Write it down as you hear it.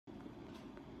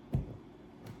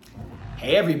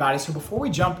Hey everybody, so before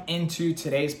we jump into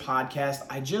today's podcast,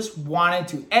 I just wanted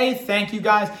to thank you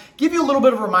guys, give you a little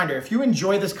bit of a reminder. If you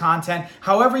enjoy this content,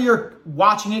 however you're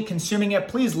watching it, consuming it,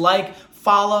 please like,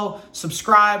 follow,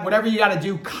 subscribe, whatever you got to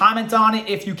do, comment on it.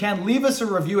 If you can, leave us a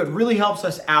review. It really helps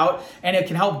us out and it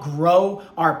can help grow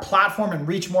our platform and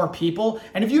reach more people.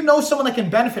 And if you know someone that can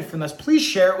benefit from this, please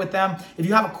share it with them. If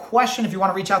you have a question, if you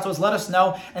want to reach out to us, let us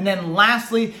know. And then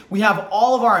lastly, we have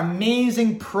all of our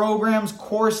amazing programs,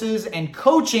 courses, and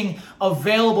coaching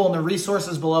available in the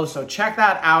resources below. So check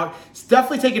that out.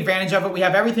 Definitely take advantage of it. We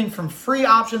have everything from free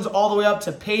options all the way up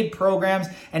to paid programs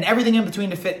and everything in between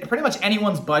to fit pretty much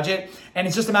anyone's budget. And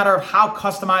it's just a matter of how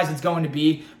customized it's going to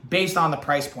be based on the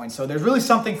price point. So there's really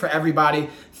something for everybody.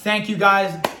 Thank you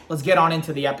guys. Let's get on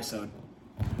into the episode.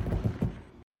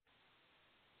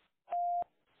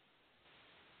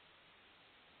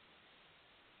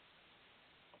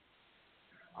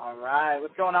 All right.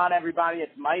 What's going on, everybody?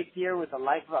 It's Mike here with the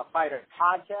Life of a Fighter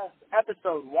podcast,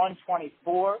 episode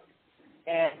 124.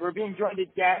 And we're being joined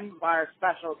again by our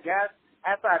special guest.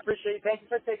 Esther, I appreciate you. Thank you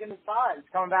for taking the time. It's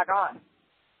coming back on.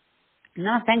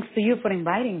 No, thanks to you for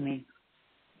inviting me.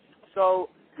 So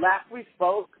last we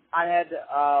spoke, I had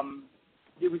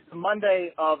it was the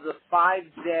Monday of the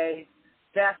 5-day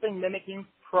fasting mimicking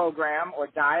program or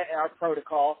diet in our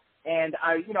protocol, and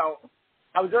I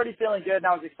was already feeling good and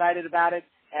I was excited about it,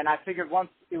 and I figured once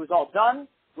it was all done,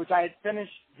 which I had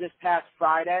finished this past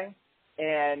Friday,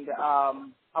 and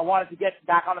I wanted to get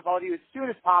back on the phone with you as soon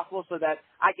as possible so that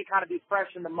I could kind of be fresh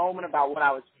in the moment about what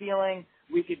I was feeling.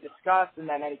 We could discuss, and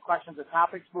then any questions or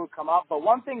topics would come up. But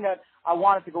one thing that I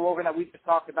wanted to go over that we just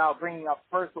talked about bringing up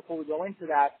first before we go into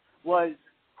that was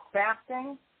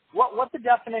fasting, what the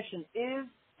definition is,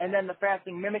 and then the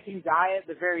fasting mimicking diet,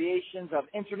 the variations of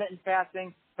intermittent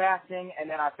fasting, and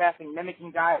then our fasting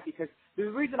mimicking diet. Because the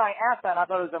reason I asked that, and I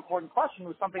thought it was an important question,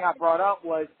 was something I brought up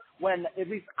was when at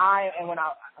least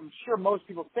I'm sure most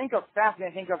people think of fasting,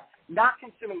 I think of not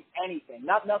consuming anything.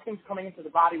 Nothing's coming into the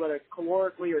body, whether it's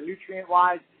calorically or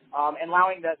nutrient-wise, and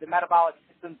allowing the metabolic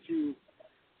system to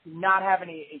not have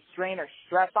any strain or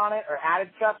stress on it or added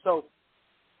stress. So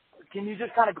can you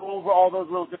just kind of go over all those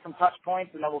little different touch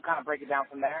points, and then we'll kind of break it down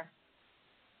from there?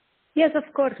 Yes,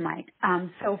 of course, Mike.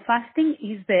 So fasting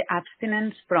is the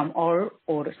abstinence from all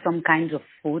or some kinds of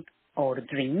food or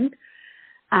drink,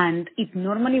 and it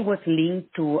normally was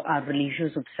linked to a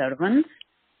religious observance.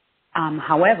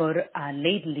 However,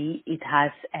 lately it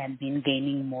has been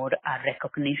gaining more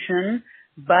recognition,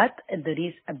 but there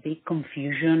is a big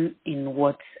confusion in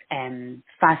what's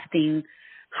fasting,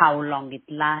 how long it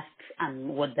lasts, and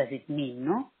what does it mean,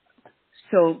 no?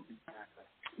 So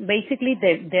basically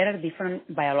there are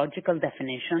different biological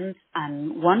definitions,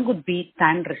 and one would be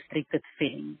time-restricted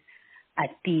feeding,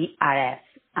 a TRF,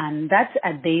 and that's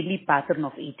a daily pattern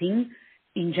of eating,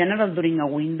 in general during a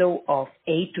window of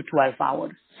 8 to 12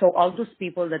 hours. So all those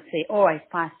people that say, oh, I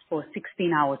fast for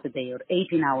 16 hours a day or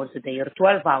 18 hours a day or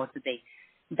 12 hours a day,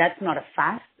 that's not a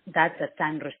fast, that's a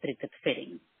time-restricted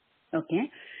feeding, okay?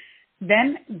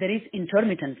 Then there is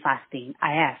intermittent fasting,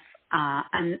 IF,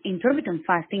 and intermittent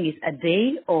fasting is a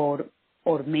day or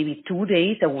maybe 2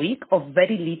 days a week of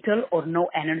very little or no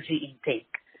energy intake.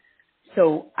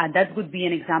 So that would be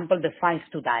an example, the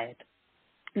 5-2 diet.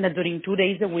 That during 2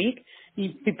 days a week,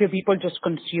 people just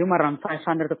consume around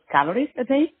 500 calories a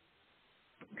day.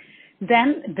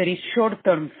 Then there is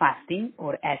short-term fasting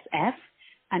or SF,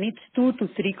 and it's 2 to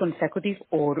 3 consecutive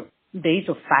or days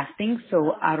of fasting,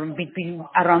 so between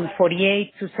around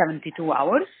 48 to 72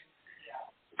 hours.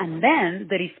 And then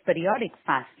there is periodic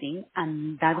fasting,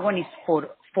 and that one is for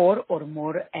 4 or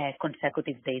more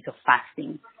consecutive days of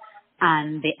fasting.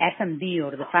 And the FMD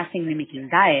or the fasting mimicking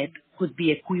diet could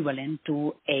be equivalent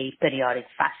to a periodic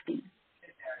fasting.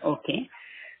 Okay.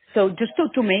 So just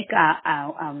to make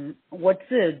what's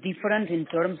the difference in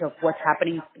terms of what's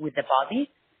happening with the body,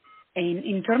 in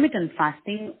intermittent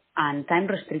fasting and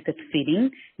time-restricted feeding,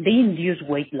 they induce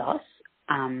weight loss,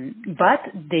 but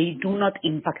they do not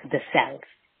impact the cells.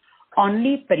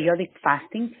 Only periodic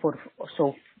fasting for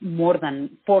more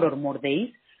than 4 or more days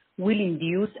will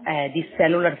induce the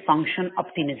cellular function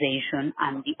optimization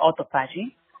and the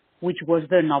autophagy, which was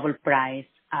the Nobel Prize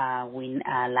win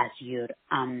last year,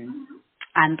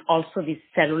 and also the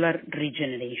cellular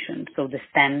regeneration, so the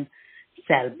stem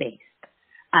cell based.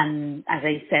 And as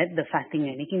I said, the fasting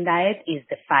mimicking diet is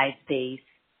the 5 days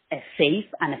safe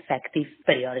and effective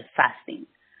periodic fasting.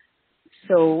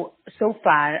 So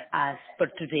far as per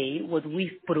today, what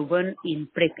we've proven in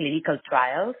preclinical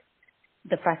trials,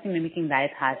 the fasting mimicking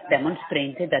diet has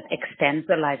demonstrated that extends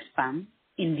the lifespan,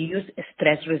 induce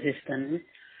stress resistance,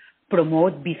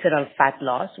 promote visceral fat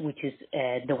loss, which is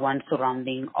the one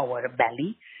surrounding our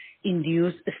belly,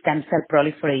 induce stem cell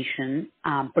proliferation,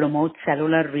 promote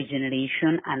cellular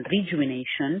regeneration and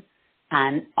rejuvenation,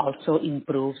 and also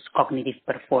improves cognitive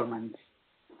performance.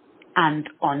 And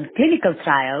on clinical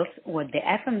trials, what the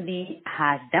FMD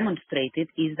has demonstrated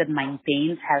is that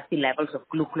maintains healthy levels of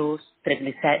glucose,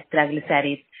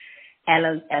 triglycerides,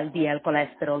 LDL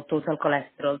cholesterol, total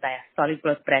cholesterol, diastolic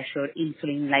blood pressure,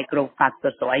 insulin-like growth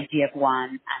factors, so IGF-1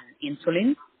 and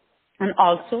insulin, and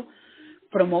also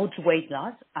promotes weight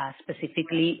loss,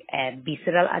 specifically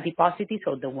visceral adiposity,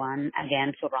 so the one,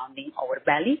 again, surrounding our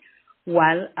belly,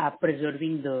 while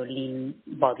preserving the lean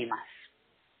body mass.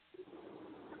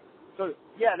 So,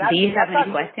 yeah, do you have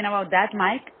any question about that,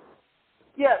 Mike?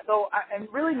 Yeah, so, and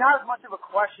really not as much of a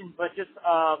question, but just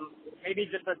maybe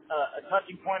just a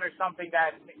touching point or something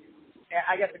that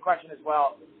I guess the question as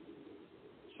well.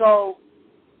 So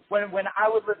when I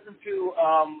would listen to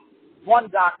one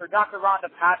doctor, Dr. Rhonda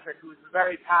Patrick, who is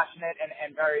very passionate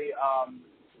and very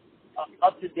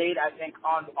up to date, I think,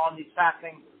 on these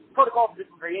fasting protocols,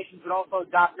 different variations, but also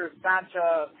Dr.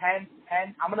 Sancha Penn.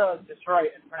 I'm going to destroy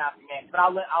pronouncing names, but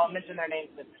I'll mention their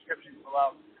names in the description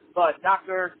below. But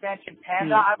Dr. Sachin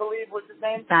Panda, I believe was his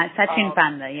name. Sachin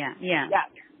Panda, yeah.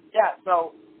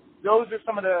 So those are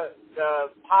some of the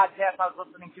podcasts I was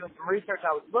listening to and some research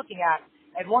I was looking at.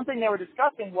 And one thing they were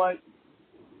discussing was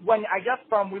when, I guess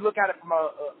we look at it from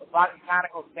a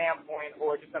biomechanical standpoint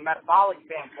or just a metabolic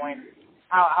standpoint,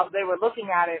 how they were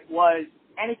looking at it was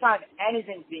anytime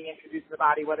anything's being introduced to the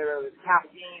body, whether it was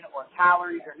caffeine or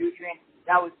calories or nutrients,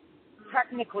 that was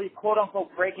technically, quote-unquote,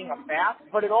 breaking a fast,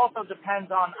 but it also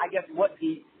depends on, I guess, what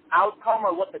the outcome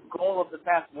or what the goal of the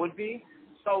fast would be.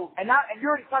 So, and you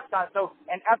already touched on it, so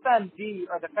an FMD,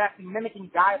 or the fasting mimicking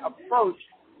diet approach,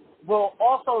 will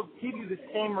also give you the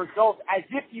same results as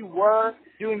if you were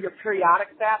doing your periodic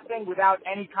fasting without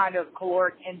any kind of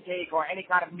caloric intake or any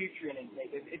kind of nutrient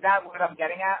intake. Is that what I'm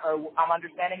getting at, or I'm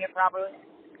understanding it properly?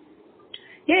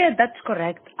 Yeah, that's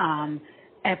correct.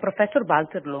 Professor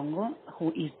Walter Longo, who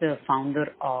is the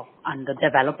founder of and the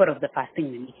developer of the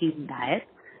fasting mimicking diet,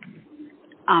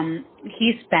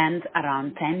 he spent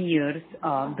around 10 years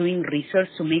doing research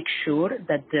to make sure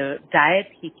that the diet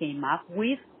he came up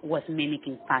with was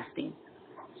mimicking fasting.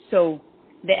 So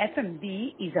the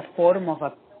FMD is a form of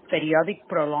a periodic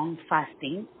prolonged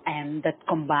fasting and that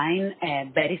combine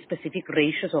very specific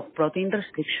ratios of protein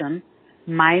restriction,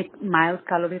 mild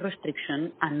calorie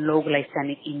restriction, and low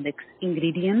glycemic index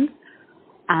ingredients.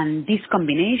 And this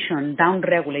combination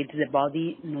downregulates the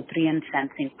body nutrient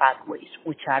sensing pathways,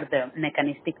 which are the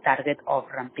mechanistic target of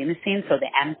rapamycin, so the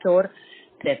mTOR,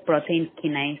 the protein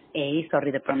kinase A,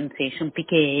 the pronunciation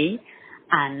PKA,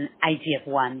 and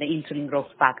IGF-1, the insulin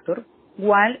growth factor,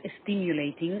 while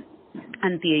stimulating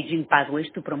anti-aging pathways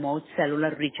to promote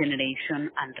cellular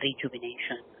regeneration and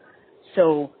rejuvenation.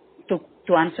 So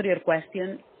to answer your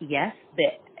question, yes, the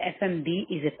FMD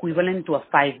is equivalent to a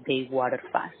 5-day water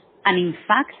fast. And in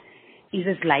fact, is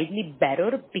slightly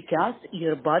better because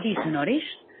your body is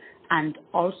nourished and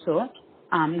also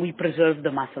we preserve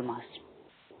the muscle mass.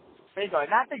 There you go.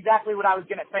 And that's exactly what I was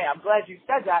going to say. I'm glad you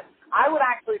said that. I would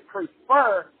actually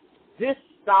prefer this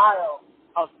style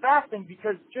of fasting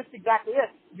because just exactly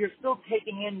this. You're still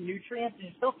taking in nutrients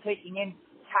and you're still taking in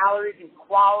calories and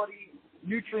quality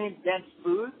nutrient-dense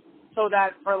foods so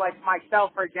that for like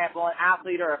myself, for example, an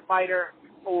athlete or a fighter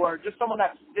or just someone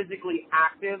that's physically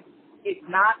active, it's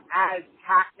not as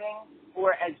taxing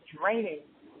or as draining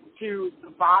to the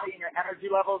body and your energy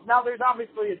levels. Now, there's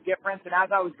obviously a difference, and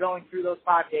as I was going through those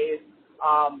 5 days,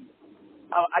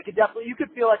 you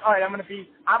could feel like, all right,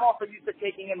 I'm also used to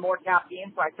taking in more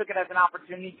caffeine, so I took it as an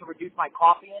opportunity to reduce my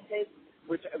coffee intake,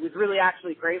 which was really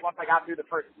actually great once I got through the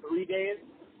first 3 days.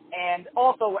 And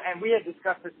also, and we had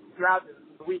discussed this throughout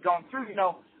the week going through,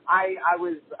 I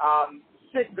was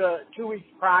sick the 2 weeks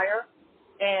prior,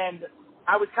 and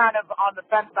I was kind of on the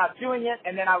fence about doing it,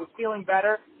 and then I was feeling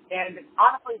better. And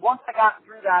honestly, once I got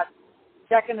through that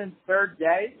second and third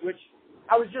day, which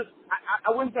I was just,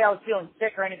 I wouldn't say I was feeling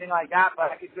sick or anything like that,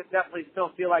 but I could just definitely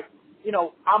still feel like,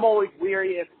 I'm always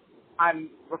weary if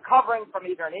I'm recovering from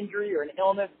either an injury or an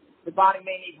illness. The body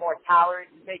may need more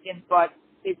calories to take in, but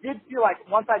it did feel like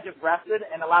once I just rested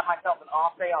and allowed myself an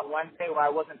off day on Wednesday where I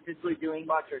wasn't physically doing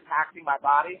much or taxing my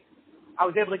body, I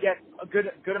was able to get a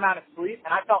good amount of sleep,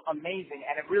 and I felt amazing,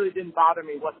 and it really didn't bother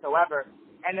me whatsoever.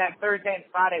 And then Thursday and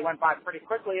Friday went by pretty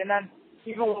quickly, and then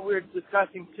even what we were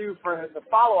discussing, too, for the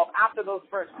follow-up, after those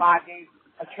first 5 days,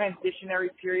 a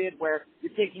transitionary period where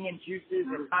you're taking in juices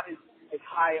and not as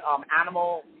high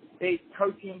animal-based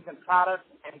proteins and products,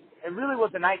 and it really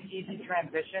was a nice, easy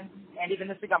transition. And even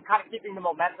this week, I'm kind of keeping the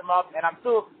momentum up. And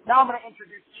now I'm going to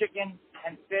introduce chicken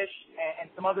and fish and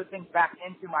some other things back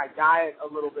into my diet a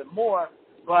little bit more.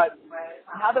 But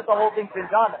now that the whole thing's been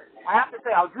done, I have to say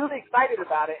I was really excited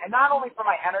about it. And not only for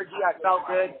my energy, I felt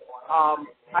good.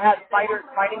 I had fighters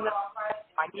fighting this.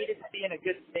 I needed to be in a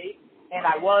good state, and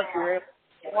I was. We were able to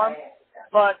perform.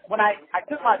 But when I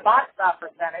took my body fat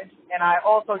percentage and I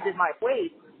also did my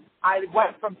weight, I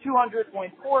went from 200.4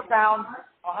 pounds,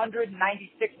 196.6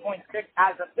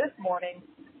 as of this morning.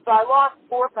 So I lost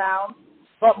 4 pounds.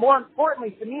 But more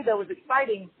importantly to me, that was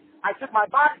exciting, I took my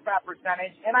body fat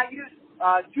percentage and I used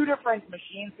two different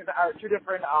machines, or two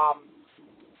different,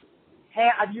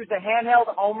 I've used a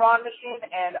handheld Omron machine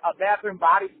and a bathroom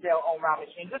body scale Omron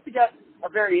machine just to get a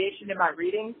variation in my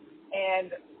readings.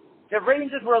 And the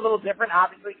ranges were a little different,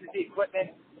 obviously, because the equipment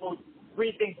will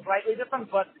read things slightly different,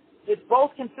 but it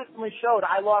both consistently showed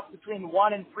I lost between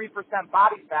 1% and 3%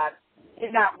 body fat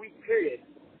in that week period.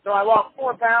 So I lost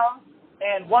 4 pounds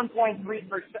and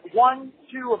 1.3%, 1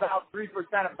 to about 3%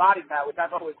 of body fat, which I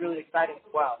thought was really exciting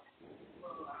as well.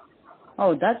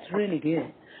 Oh, that's really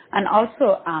good. And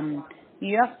also,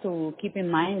 you have to keep in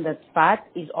mind that fat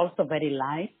is also very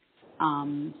light.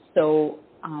 4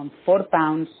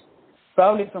 pounds,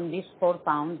 probably from these 4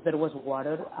 pounds, there was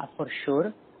water for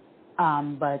sure.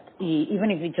 But even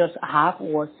if it just half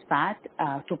was fat,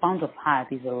 2 pounds of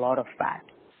fat is a lot of fat.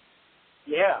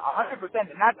 Yeah, 100%.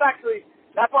 And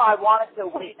that's why I wanted to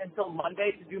wait until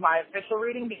Monday to do my official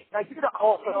reading, because I did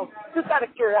also, just out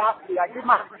of curiosity, I did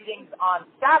my readings on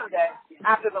Saturday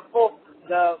after the full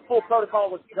protocol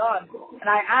was done, and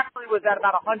I actually was at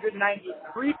about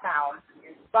 193 pounds.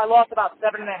 So I lost about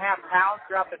 7.5 pounds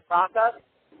throughout this process.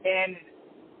 And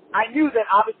I knew that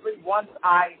obviously once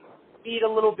I eat a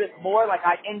little bit more, like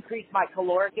I increase my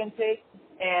caloric intake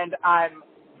and I'm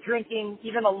drinking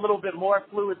even a little bit more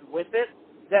fluids with it,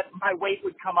 that my weight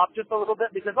would come up just a little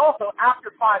bit. Because also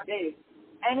after 5 days,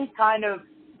 any kind of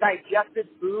digested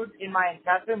food in my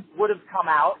intestines would have come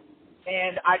out,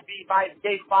 and I'd be by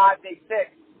day 5, day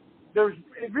 6.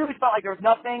 It really felt like there was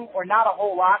nothing or not a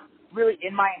whole lot really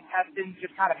in my intestines,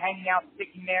 just kind of hanging out,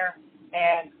 sticking there.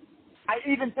 And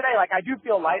even today, like I do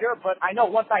feel lighter, but I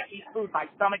know once I eat food, my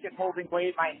stomach is holding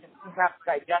weight, my intestines have to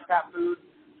digest that food.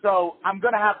 So I'm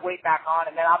going to have weight back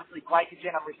on, and then obviously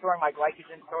glycogen, I'm restoring my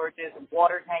glycogen storages, and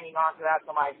water's hanging on to that,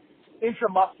 so my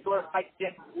intramuscular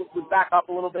glycogen was back up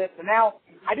a little bit. So now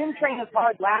I didn't train as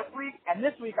hard last week, and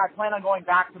this week I plan on going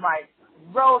back to my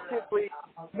relatively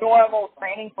normal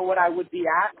training for what I would be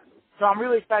at. So I'm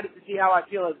really excited to see how I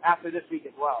feel after this week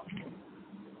as well.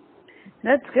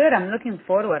 That's good. I'm looking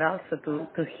forward also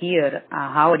to hear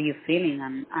how are you feeling,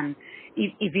 and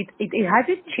if it has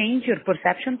it changed your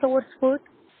perception towards food?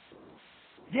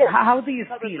 Yeah. How do you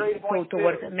feel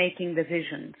towards making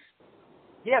decisions?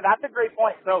 Yeah, that's a great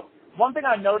point. So one thing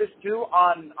I noticed too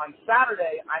on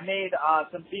Saturday, I made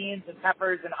some beans and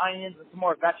peppers and onions and some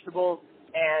more vegetables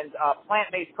and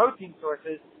plant-based protein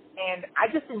sources, and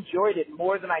I just enjoyed it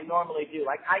more than I normally do.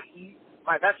 Like I eat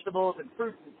my vegetables and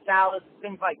fruits and salads and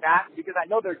things like that because I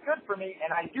know they're good for me and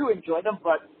I do enjoy them,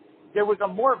 but there was a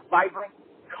more vibrant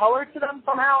color to them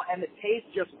somehow, and the taste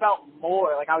just felt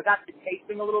more like I was actually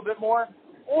tasting a little bit more,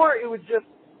 or it was just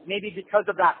maybe because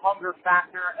of that hunger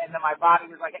factor, and then my body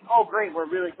was like, oh great, we're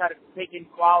really excited to take in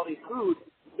quality food.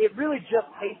 It really just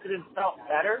tasted and felt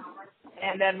better.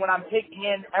 And then when I'm taking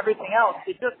in everything else,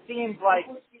 it just seems like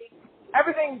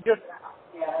everything just,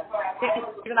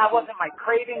 even my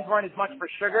cravings weren't as much for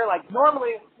sugar. Like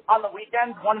normally on the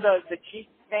weekends, one of the cheap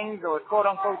things, or quote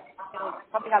unquote,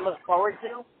 something I look forward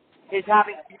to is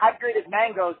having dehydrated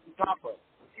mangoes and chocolate.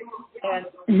 And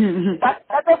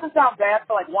that doesn't sound bad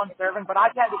for like one serving, but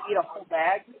I tend to eat a full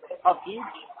bag of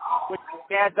each, which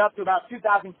adds up to about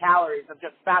 2,000 calories of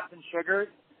just fats and sugars,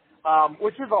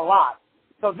 which is a lot.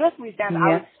 So this weekend,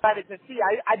 I was excited to see.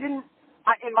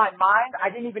 In my mind, I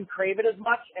didn't even crave it as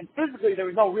much, and physically there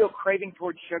was no real craving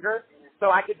towards sugar. So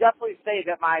I could definitely say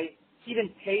that my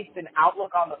even taste and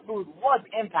outlook on the food was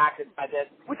impacted by this,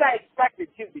 which I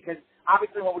expected too, because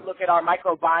obviously when we look at our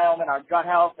microbiome and our gut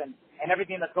health and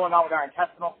everything that's going on with our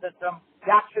intestinal system,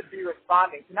 that should be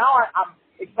responding. So now I'm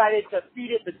excited to feed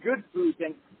it the good foods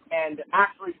and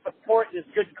actually support this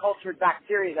good cultured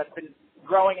bacteria that's been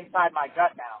growing inside my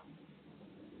gut now.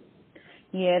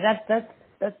 Yeah, that's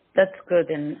good,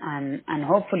 and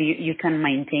hopefully you can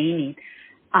maintain it.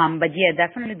 But yeah,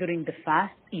 definitely during the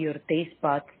fast, your taste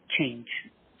buds change.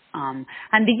 And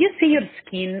did you see your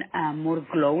skin more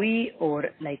glowy or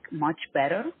like much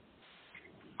better?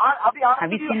 I'll be honest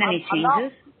Have you with seen any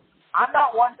changes? I'm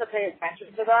not one to pay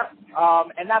attention to that,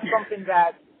 and that's something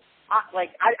that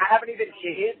I haven't even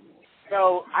shaved,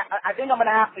 so I think I'm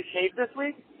gonna have to shave this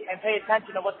week and pay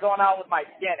attention to what's going on with my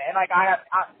skin. And like I'm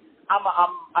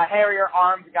a hairier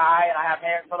armed guy, and I have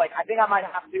hair, so like I think I might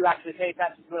have to actually pay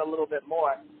attention to it a little bit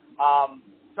more.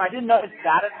 So I didn't notice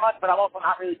that as much, but I'm also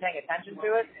not really paying attention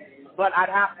to it. But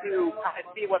I'd have to kind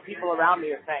of see what people around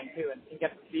me are saying too, and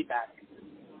get some feedback.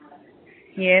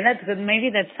 Yeah, that's good. Maybe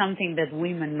that's something that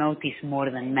women notice more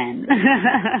than men.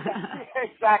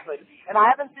 Exactly. And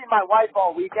I haven't seen my wife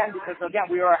all weekend because,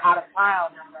 again, we were out of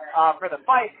town for the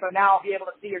fight, so now I'll be able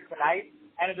to see her tonight,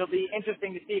 and it'll be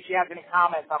interesting to see if she has any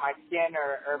comments on my skin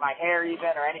or my hair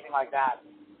even or anything like that.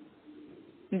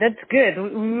 That's good.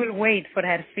 We will wait for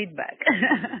her feedback.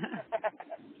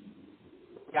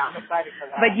 Yeah, I'm excited for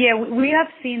that. But yeah, we have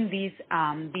seen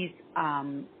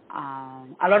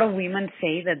a lot of women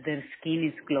say that their skin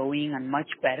is glowing and much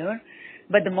better.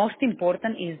 But the most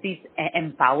important is this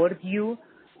empowered you,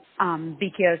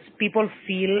 because people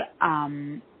feel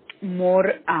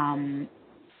more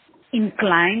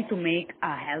inclined to make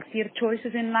healthier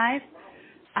choices in life.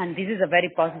 And this is a very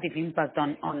positive impact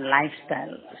on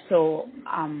lifestyle. So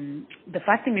the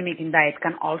fasting mimicking diet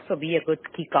can also be a good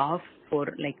kickoff for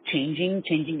like changing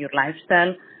your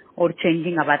lifestyle or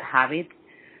changing a bad habit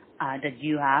that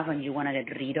you have and you want to get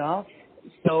rid of.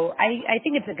 So I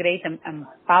think it's a great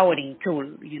empowering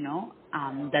tool,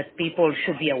 that people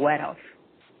should be aware of.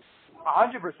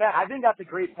 100%. I think that's a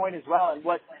great point as well. And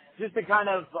just to kind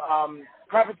of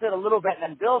preface it a little bit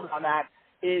and then build on that,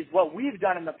 is what we've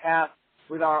done in the past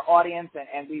with our audience,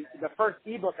 and the first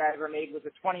ebook I ever made was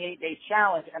a 28-day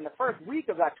challenge, and the first week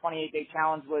of that 28-day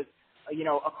challenge was,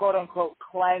 a quote-unquote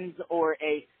cleanse or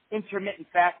a intermittent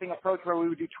fasting approach where we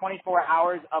would do 24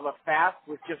 hours of a fast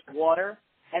with just water,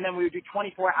 and then we would do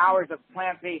 24 hours of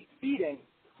plant-based feeding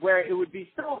where it would be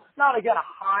still not, again,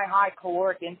 a high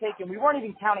caloric intake, and we weren't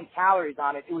even counting calories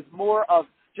on it. It was more of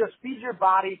just feed your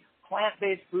body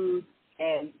plant-based foods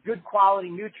and good quality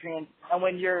nutrients, and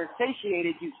when you're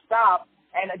satiated, you stop.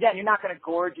 And again, you're not going to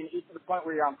gorge and eat to the point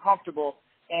where you're uncomfortable.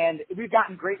 And we've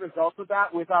gotten great results with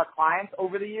that with our clients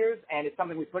over the years, and it's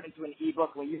something we put into an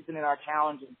ebook and we used it in our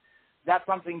challenge. And that's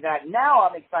something that now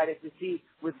I'm excited to see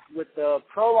with the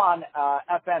Prolon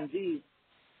MFD,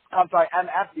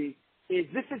 is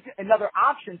this is another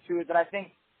option to it that I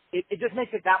think it just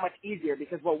makes it that much easier,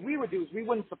 because what we would do is we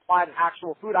wouldn't supply the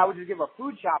actual food. I would just give a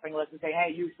food shopping list and say,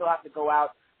 hey, you still have to go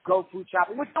food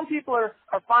shopping, which some people are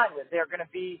fine with. They're going to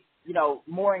be,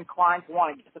 more inclined to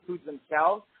want to get the foods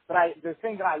themselves. But the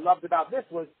thing that I loved about this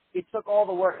was it took all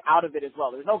the work out of it as well.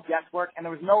 There was no guesswork, and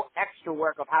there was no extra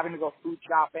work of having to go food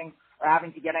shopping or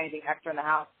having to get anything extra in the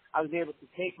house. I was able to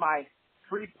take my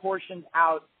pre-portioned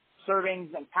out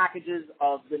servings and packages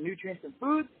of the nutrients and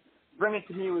foods, bring it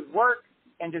to me with work,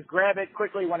 and just grab it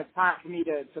quickly when it's time for me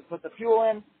to put the fuel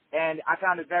in. And I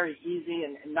found it very easy,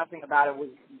 and nothing about it was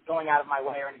going out of my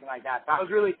way or anything like that. So I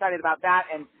was really excited about that,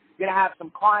 and going to have some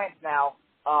clients now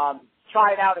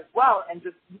try it out as well and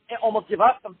just almost give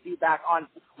us some feedback on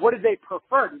what do they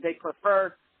prefer. Do they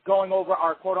prefer going over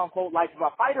our quote-unquote Life of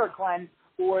a Fighter cleanse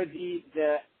or the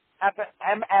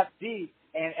MFD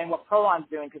and what Prolon's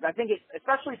doing? Because I think,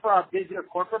 especially for our busier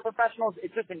corporate professionals,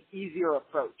 it's just an easier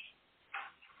approach.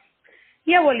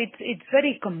 Yeah, well, it's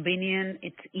very convenient,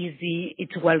 it's easy,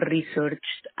 it's well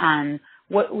researched, and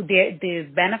what the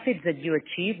benefits that you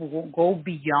achieve will go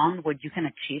beyond what you can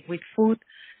achieve with food.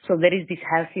 So there is this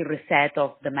healthy reset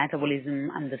of the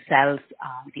metabolism and the cells,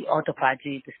 the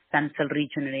autophagy, the stem cell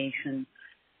regeneration,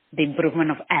 the improvement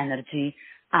of energy,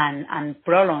 and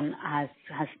Prolon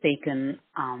has taken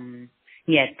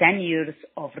 10 years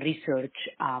of research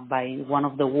by one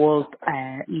of the world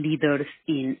leaders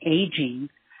in aging.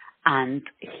 And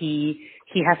he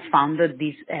has funded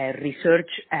this research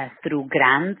through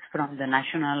grants from the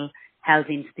National Health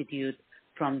Institute,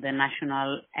 from the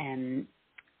National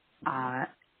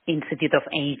Institute of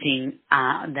Aging,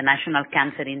 the National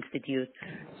Cancer Institute.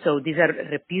 So these are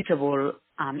reputable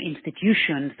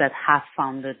institutions that have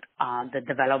funded the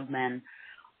development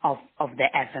of the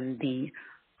FMD.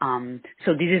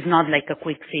 So this is not like a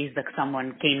quick fix that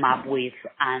someone came up with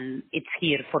and it's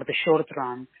here for the short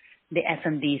run. The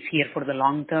FMD is here for the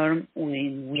long term.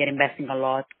 We are investing a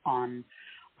lot on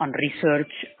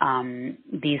research.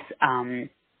 These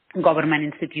government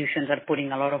institutions are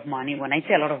putting a lot of money. When I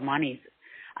say a lot of money,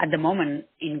 at the moment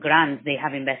in grants they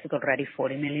have invested already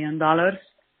 $40 million,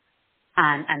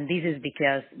 and this is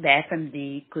because the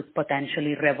FMD could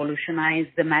potentially revolutionize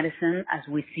the medicine as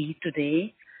we see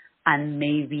today, and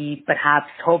maybe perhaps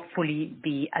hopefully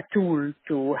be a tool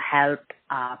to help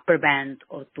prevent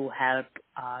or to help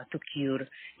to cure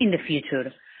in the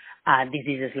future.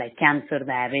 diseases like cancer,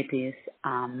 diabetes,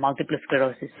 multiple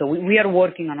sclerosis. So we are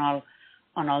working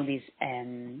on all these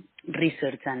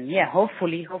research, and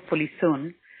hopefully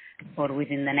soon, or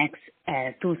within the next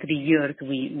 2-3 years,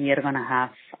 we are gonna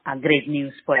have great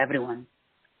news for everyone.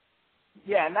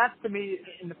 Yeah, and that's to me,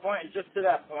 in the point, just to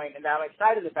that point, and that I'm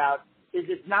excited about, is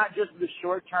it's not just the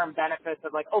short-term benefits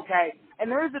of like, okay,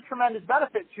 and there is a tremendous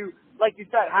benefit to, like you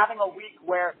said, having a week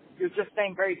where you're just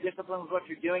staying very disciplined with what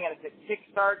you're doing, and it's a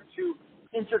kickstart to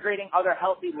integrating other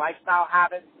healthy lifestyle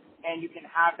habits, and you can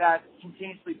have that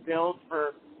continuously build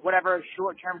for whatever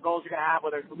short-term goals you're going to have,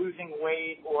 whether it's losing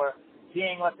weight or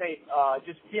being, let's say,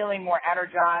 just feeling more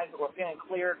energized or feeling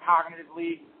clear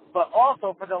cognitively, but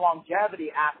also for the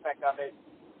longevity aspect of it,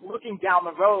 looking down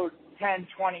the road 10,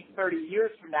 20, 30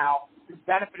 years from now, the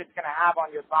benefit it's going to have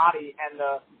on your body and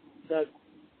the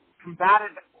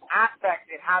combative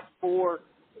aspect it has for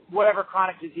whatever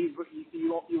chronic disease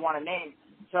you want to name.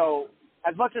 So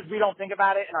as much as we don't think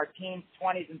about it in our teens,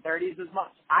 20s, and 30s as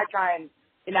much, I try and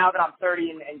now that I'm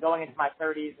 30 and going into my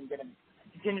 30s and going to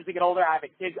continue to get older, I have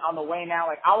a kid on the way now.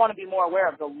 Like, I want to be more aware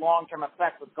of the long-term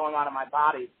effects of what's going on in my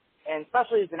body. And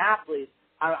especially as an athlete,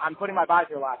 I'm putting my body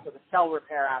through a lot, so the cell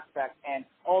repair aspect and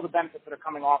all the benefits that are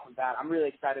coming off of that, I'm really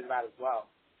excited about as well.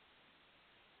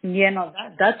 Yeah, no,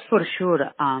 that's for sure.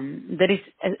 There is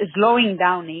slowing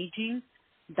down aging.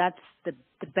 That's the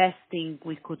best thing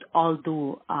we could all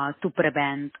do to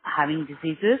prevent having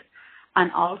diseases.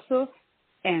 And also,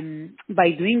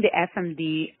 by doing the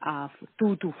FMD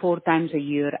 2 to 4 times a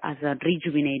year as a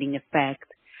rejuvenating effect,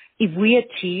 if we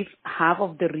achieve half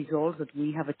of the results that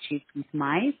we have achieved with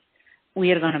mice, we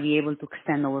are going to be able to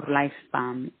extend our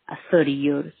lifespan 30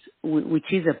 years, which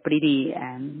is a pretty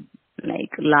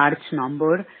large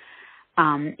number.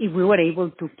 If we were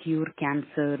able to cure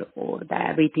cancer or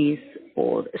diabetes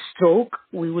or stroke,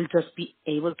 we will just be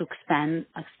able to expand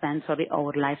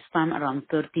our lifespan around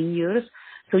 13 years.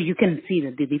 So you can see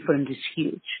that the difference is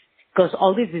huge. Because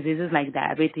all these diseases like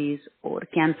diabetes or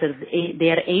cancer, they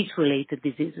are age-related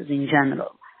diseases in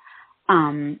general.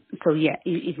 So yeah,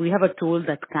 if we have a tool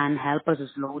that can help us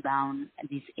slow down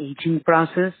this aging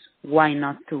process, why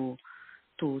not to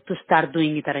start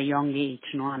doing it at a young age,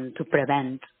 and to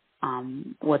prevent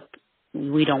what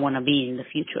we don't want to be in the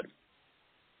future.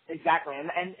 Exactly,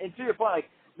 and to your point, like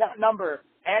that number,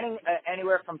 adding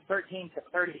anywhere from 13 to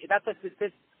 30, that's a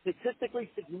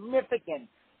statistically significant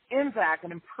impact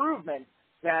and improvement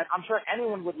that I'm sure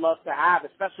anyone would love to have,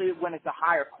 especially when it's a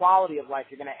higher quality of life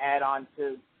you're going to add on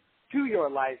to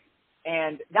your life.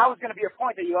 And that was going to be a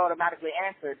point that you automatically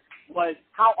answered, was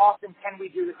how often can we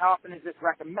do this? How often is this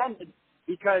recommended?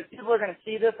 Because people are going to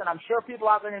see this, and I'm sure people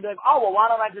out there are going to be like, oh, well,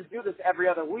 why don't I just do this every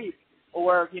other week?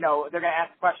 Or, they're going to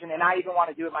ask a question, and I even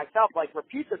want to do it myself, like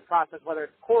repeat this process, whether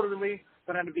it's quarterly,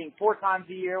 but end up being 4 times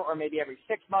a year, or maybe every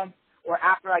 6 months, or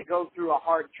after I go through a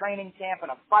hard training camp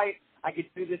and a fight, I could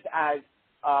do this as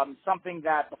something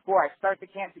that before I start the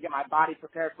camp to get my body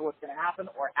prepared for what's going to happen,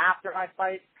 or after I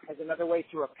fight as another way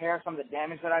to repair some of the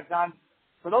damage that I've done.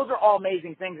 So those are all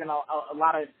amazing things and a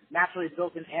lot of naturally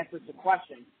built-in answers to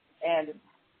questions. And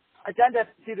I tend to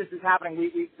see this is happening.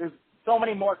 There's so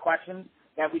many more questions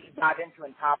that we can dive into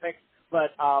in topics.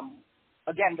 But,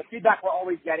 again, the feedback we're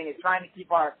always getting is trying to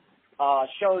keep our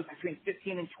shows between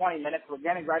 15 and 20 minutes. We're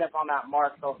getting right up on that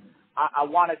mark. So I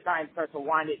want to try and start to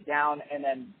wind it down and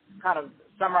then kind of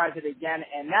summarize it again.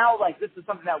 And now, this is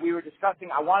something that we were discussing.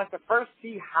 I wanted to first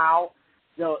see how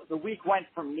the week went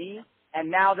for me. And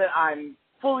now that I'm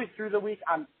fully through the week,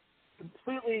 I'm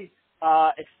completely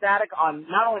ecstatic on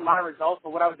not only my results,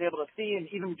 but what I was able to see, and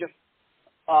even just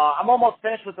I'm almost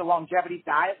finished with the longevity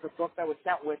diet, the book that was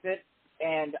sent with it.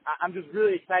 And I'm just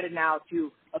really excited now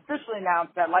to officially announce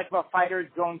that Life of a Fighter is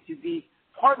going to be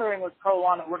partnering with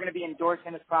Prolon. We're going to be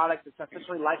endorsing this product. It's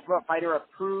officially Life of a Fighter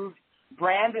approved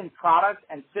brand and product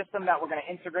and system that we're going to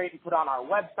integrate and put on our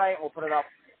website. We'll put it up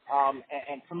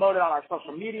and promote it on our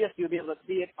social media, so you'll be able to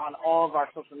see it on all of our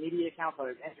social media accounts,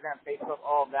 whether it's Instagram, Facebook,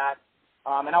 all of that.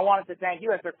 And I wanted to thank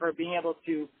you, Esther, for being able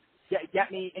to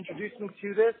get me, introduce me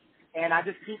to this. And I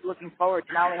just keep looking forward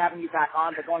to not only having you back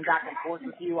on, but going back and forth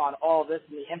with you on all of this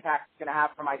and the impact it's going to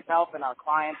have for myself and our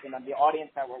clients and the audience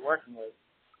that we're working with.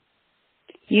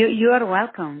 You are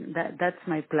welcome. That's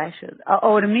my pleasure.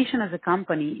 Our mission as a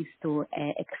company is to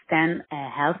extend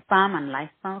health span and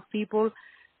lifespan of people.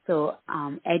 So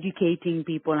educating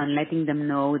people and letting them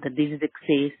know that this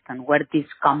exists and where this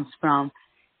comes from,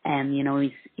 and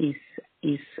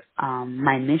is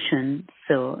my mission.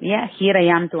 So yeah, here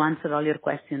I am to answer all your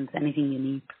questions, anything you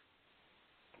need.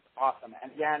 Awesome.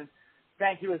 And again,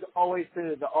 Thank you, as always,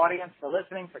 to the audience for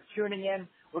listening, for tuning in.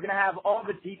 We're going to have all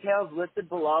the details listed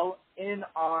below in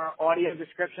our audio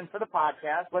description for the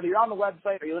podcast. Whether you're on the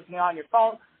website or you're listening on your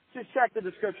phone, just check the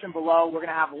description below. We're going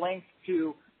to have links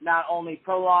to not only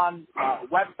Prolon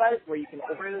website, where you can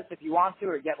order this if you want to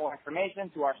or get more information,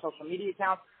 to our social media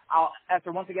accounts.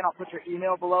 Esther, once again, I'll put your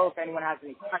email below if anyone has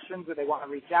any questions or they want to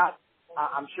reach out.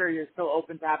 I'm sure you're still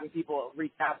open to having people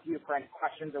reach out to you for any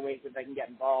questions or ways that they can get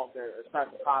involved or start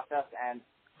the process. And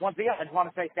once again, I just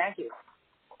want to say thank you.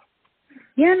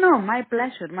 Yeah, no, my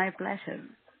pleasure, my pleasure.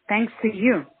 Thanks to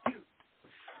you.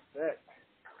 Good.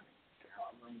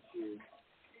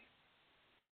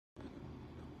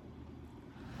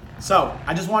 So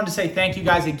I just wanted to say thank you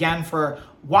guys again for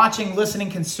watching,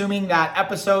 listening, consuming that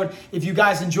episode. If you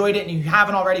guys enjoyed it and you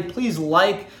haven't already, please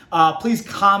please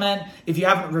comment. If you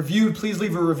haven't reviewed, please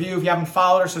leave a review. If you haven't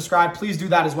followed or subscribed, please do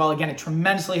that as well. Again, it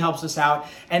tremendously helps us out.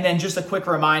 And then just a quick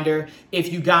reminder,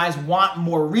 if you guys want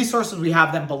more resources, we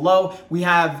have them below. We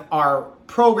have our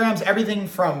programs, everything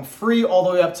from free all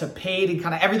the way up to paid and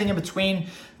kind of everything in between.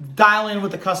 Dial in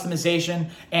with the customization,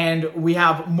 and we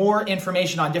have more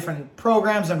information on different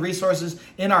programs and resources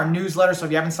in our newsletter. So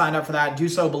if you haven't signed up for that, do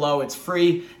so below. It's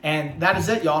free. And that is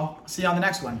it, y'all. See you on the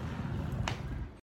next one.